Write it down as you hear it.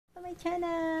my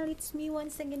channel. It's me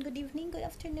once again. Good evening, good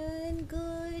afternoon,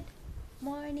 good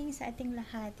morning sa ating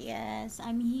lahat. Yes,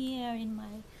 I'm here in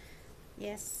my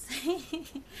yes.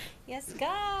 Yes,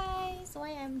 guys.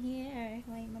 Why I'm here?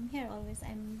 Why I'm here always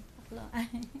I'm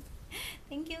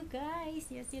Thank you, guys.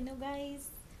 Yes, guys.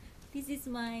 This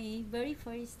is my very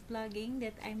first vlogging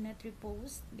that I'm not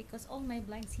repost because all my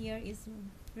vlogs here is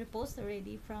repost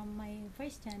already from my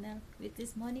first channel, which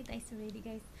is monetized already,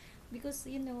 guys. Because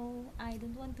I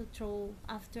don't want to throw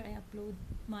after I upload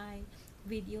my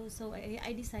video, so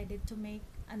I decided to make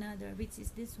another, which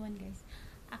is this one, guys.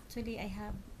 Actually, I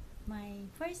have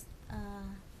my first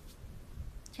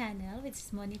channel which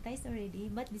is monetized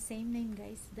already, but the same name,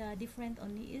 guys. The different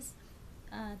only is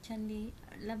Chanli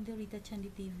Love Dorita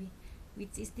Chanli TV,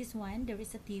 which is this one. There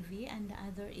is a TV and the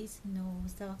other is no.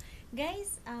 So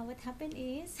guys, what happened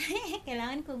is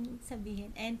kailangan kong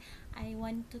sabihin, and I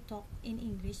want to talk in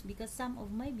English because some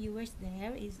of my viewers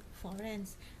there is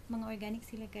foreigners. Mga organic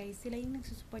sila, guys. Sila yung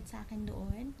nagsusupport sa akin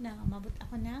doon na umabot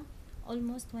ako ng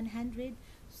almost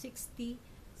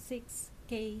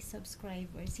 166k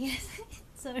subscribers. Yes.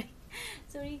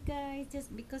 Sorry guys,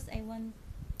 just because I want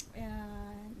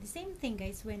the same thing,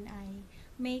 guys. When I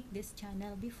make this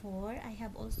channel before, I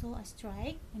have also a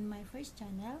strike in my first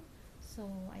channel,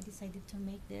 so I decided to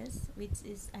make this, which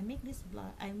is I make this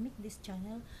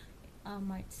channel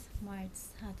March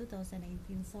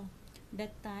 2019. So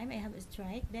that time I have a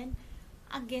strike, then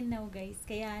again now, guys,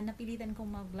 kaya napilitan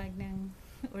kong mag-vlog ng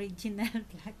original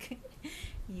vlog.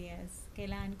 Yes,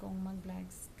 kailangan kong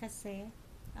mag-vlogs kasi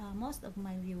most of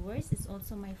my viewers is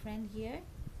also my friend here,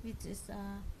 which is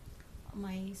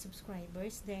my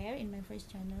subscribers there in my first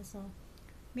channel. So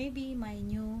maybe my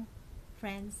new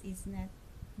friends is not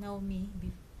know me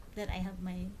that I have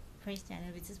my first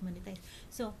channel which is monetized.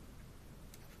 So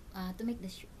to make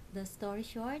the story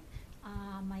short,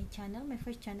 my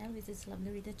first channel, which is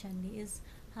Lovely Rita Chanli, is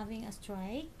having a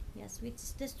strike. Yes,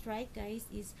 which the strike, guys,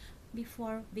 is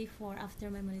before after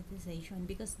my monetization,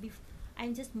 because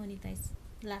I'm just monetized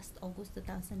last August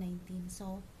 2019.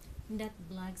 So that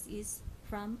vlogs is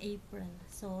from April,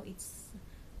 so it's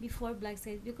before vlogs,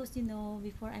 guys, because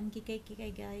before I'm kikay,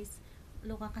 guys.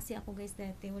 Loka kasi ako, guys,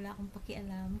 dati wala akong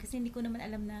pakialam kasi hindi ko naman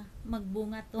alam na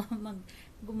magbunga to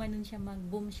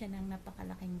mag-boom siya ng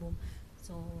napakalaking boom.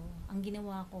 So ang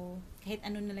ginawa ko, kahit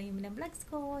ano na lang yung mga vlogs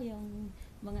ko, yung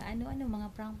mga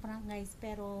mga prank, guys,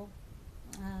 pero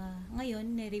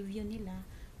ngayon ni-review nila,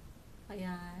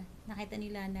 kaya nakita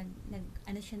nila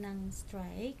nag siya ng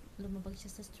strike, lumabag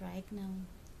siya sa strike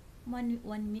ng one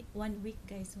week,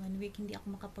 guys. 1 week hindi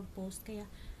ako makapag-post. Kaya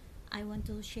I want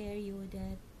to share you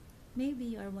that maybe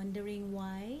you are wondering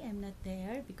why I'm not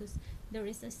there, because there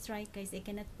is a strike, guys. I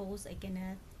cannot post, I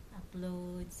cannot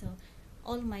upload. So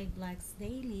all my vlogs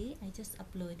daily I just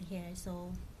upload here, so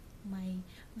my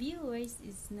viewers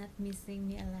is not missing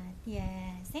me a lot.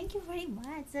 Yes, thank you very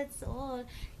much. That's all.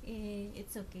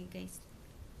 It's okay, guys.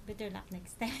 Better luck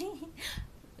next time.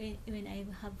 when I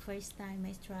have first time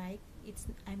I strike,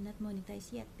 I'm not monetized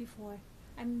yet before.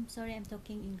 I'm sorry, I'm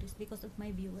talking English because of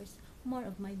my viewers. More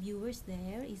of my viewers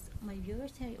there is my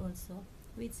viewers here also,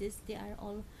 which is they are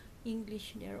all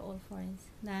English, they are all foreigners.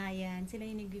 Na yan, sila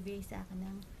yung nagbibigay sa akin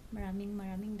ng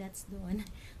maraming dots doon.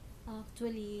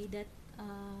 Actually, that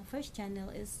first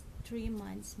channel is 3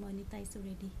 months monetized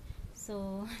already.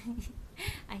 So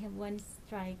I have one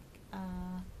strike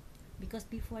because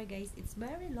before, guys, it's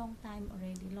very long time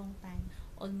already,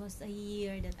 almost a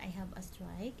year that I have a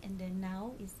strike, and then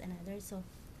now is another. So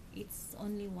it's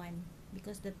only one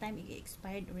because the time it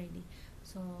expired already.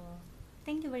 So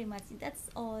thank you very much. That's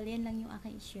all. Yan lang yung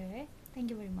aking share. Thank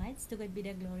you very much. To God be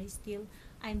the glory. Still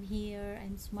I'm here,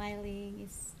 I'm smiling.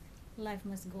 It's life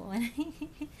must go on.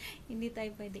 Hindi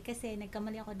tayo pwede kasi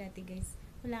nagkamali ako dati, guys.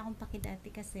 Wala akong paki dati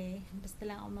kasi basta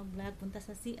lang ako mag-vlog, punta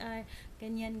sa CR,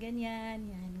 ganyan, yan,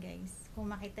 guys.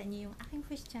 Kung makita niyo yung aking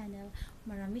first channel,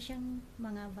 marami siyang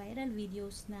mga viral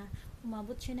videos na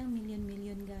umabot siya ng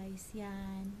million, guys.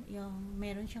 Yan, yung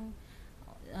meron siyang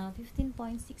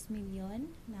 15.6 million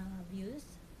na views.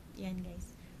 Yan,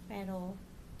 guys. Pero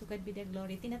to God be the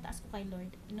glory, tinataas ko kay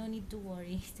Lord. No need to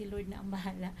worry. Si Lord na ang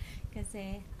bahala.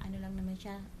 Kasi ano lang naman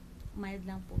siya, mild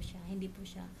lang po siya. Hindi po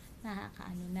siya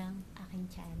nakakaano ng aking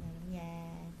channel.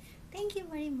 Yan. Thank you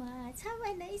very much. Have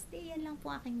a nice day. Yan lang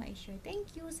po aking ma-share.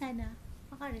 Thank you. Sana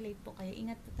makarelate po kayo.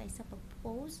 Ingat po tayo sa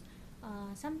pag-post.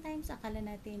 Sometimes akala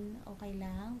natin okay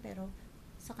lang, pero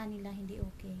sa kanila hindi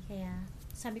okay. Kaya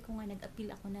sabi ko nga,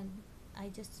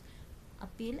 I just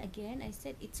appeal again. I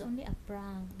said it's only a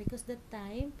prank because that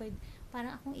time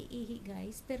parang akong iihi,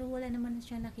 guys, pero wala naman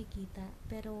siya nakikita.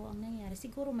 Pero ang nangyari,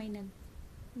 siguro may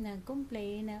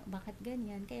nag-complain na bakit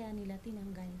ganyan, kaya nila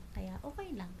tinanggal. Kaya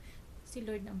okay lang. Si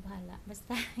Lord ang bahala.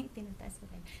 Basta itinataas ko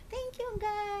rin. Thank you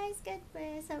guys. God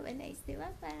bless. Have a nice day.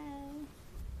 Bye-bye.